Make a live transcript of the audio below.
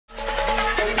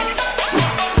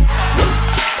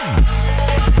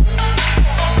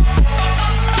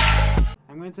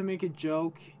make a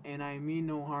joke, and I mean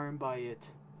no harm by it.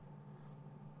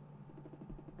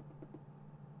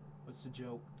 What's the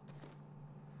joke?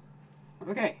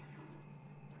 Okay.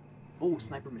 Oh,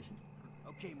 sniper mission.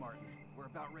 Okay, Martin. We're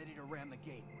about ready to ram the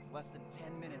gate, with less than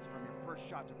 10 minutes from your first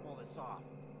shot to pull this off.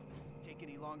 Take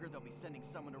any longer, they'll be sending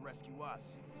someone to rescue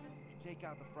us. You take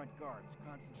out the front guards,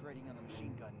 concentrating on the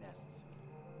machine gun nests.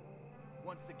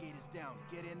 Once the gate is down,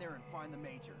 get in there and find the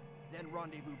Major. Then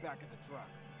rendezvous back at the truck.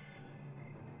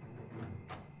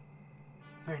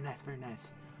 Very nice, very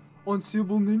nice.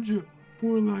 UnseeableNinja.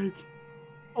 More like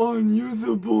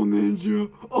unusable ninja.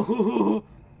 Oh.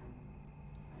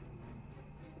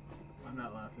 I'm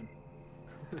not laughing.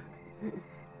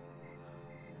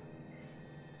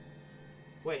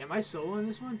 Wait, am I solo in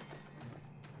this one?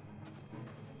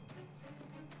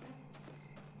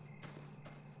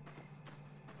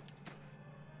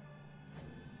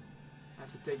 I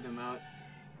have to take them out.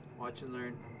 Watch and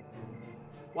learn.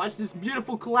 Watch this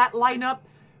beautiful collat lineup.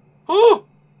 Oh!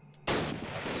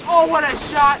 Oh, what a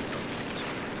shot!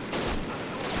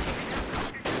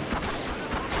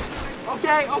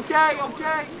 Okay, okay,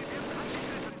 okay.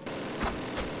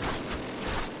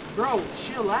 Bro,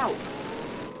 chill out.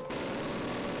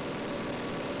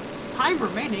 Time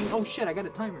remaining? Oh shit, I got a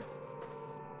timer.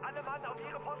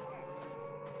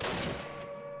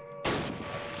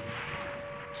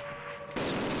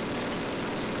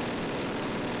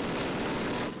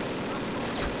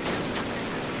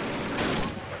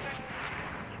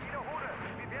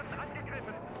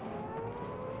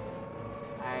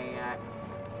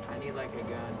 I need like a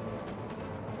gun.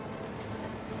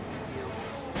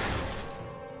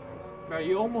 Bro,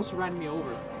 you almost ran me over,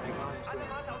 like honestly.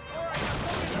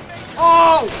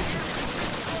 Oh!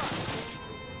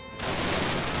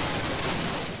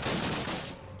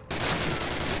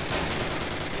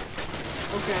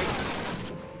 Okay.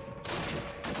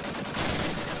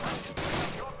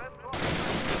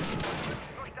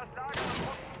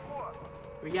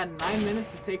 We got 9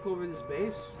 minutes to take over this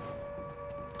base.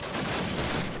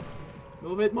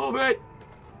 Move it, move it!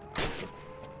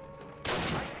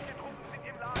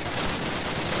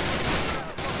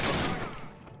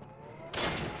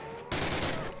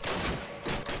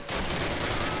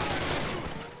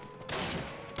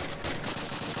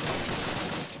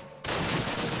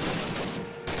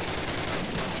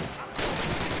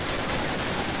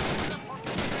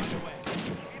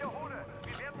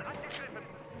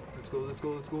 Let's go, let's go,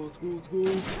 let's go, let's go, let's go.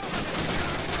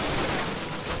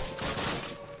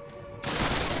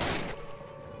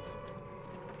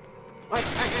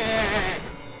 Hey.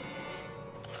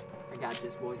 I got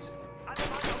this, boys.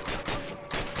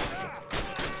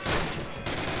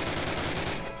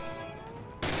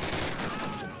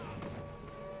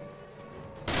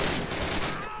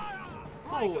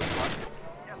 Holy fuck.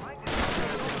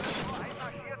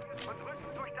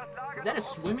 Is that a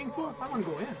swimming pool? I want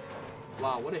to go in.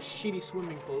 Wow, what a shitty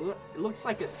swimming pool. It looks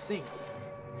like a sink.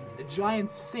 A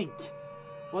giant sink.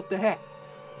 What the heck?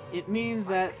 It means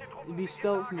that it'll be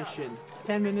stealth mission.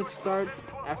 10 minutes start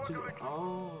after.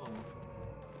 Oh.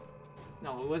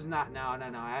 No, it was not. No.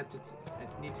 I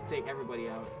need to take everybody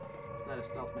out. It's not a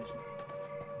stealth mission.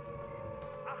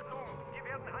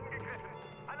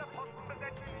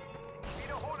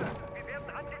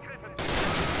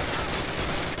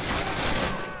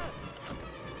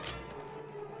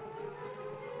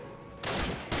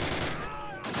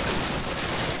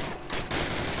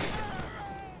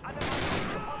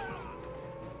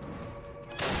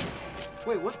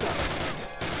 Wait, what the?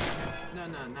 No,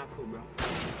 not cool, bro.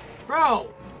 Bro!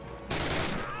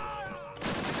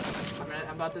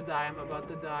 I'm about to die, I'm about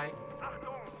to die.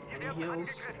 Any heals?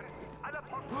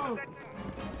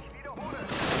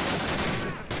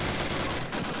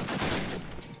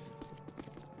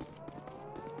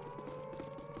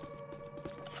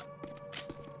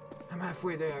 I'm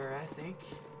halfway there, I think.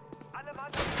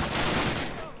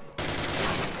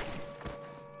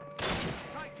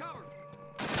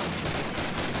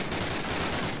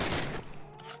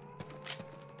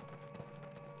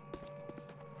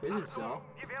 Prison cell.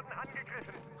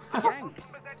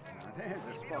 Thanks. There's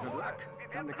a spot of luck.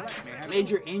 Come to collect me.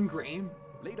 Major Ingram.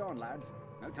 Lead on, lads.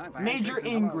 No time for Major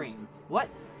Ingram. What?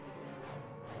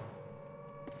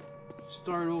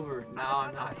 Start over. No,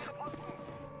 I'm not.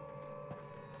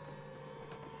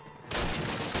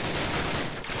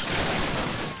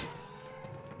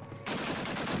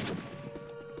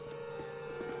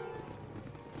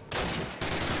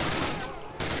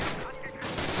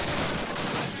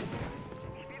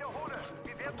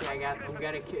 We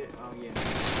got a kid. Oh yeah.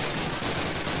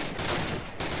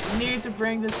 We need to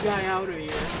bring this guy out of here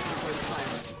before the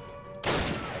timer.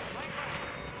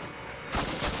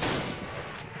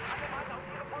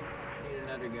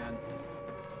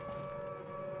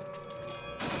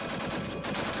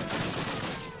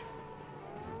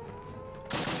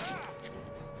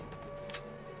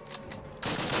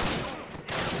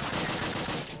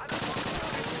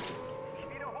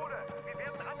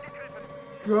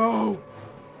 Go!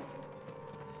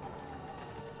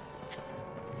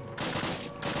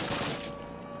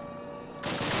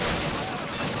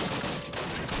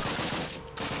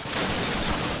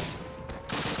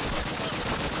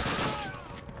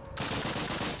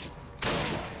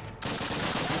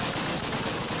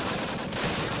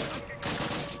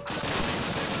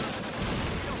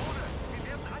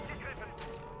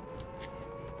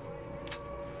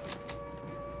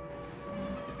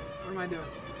 What am I doing?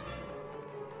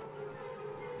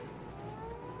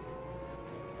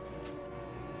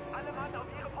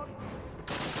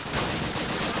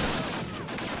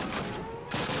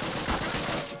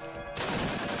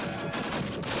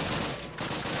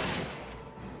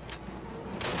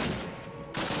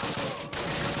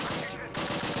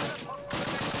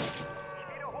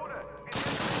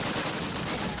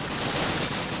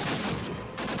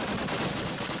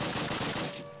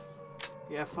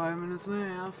 Yeah, 5 minutes and a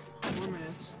half. 4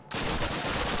 minutes.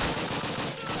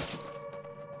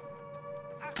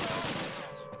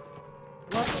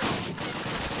 What?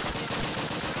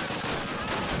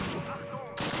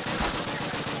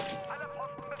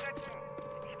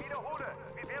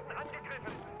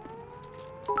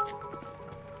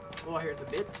 Oh, I heard the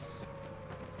bits.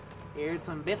 Heard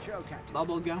some bits.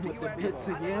 Bubblegum with the bits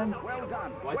again. Well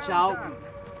done. Watch well out. done.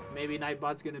 Maybe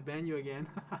Nightbot's gonna ban you again.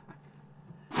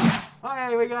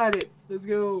 Alright, we got it. Let's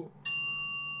go.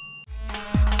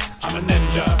 I'm a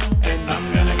ninja, and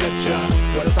I'm gonna get ya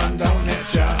where the sun don't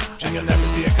hit ya, and you'll never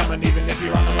see it coming. Even if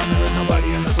you're on the run, there is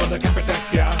nobody in this world that can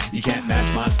protect ya. You can't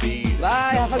match my speed.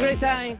 Bye, have a great time.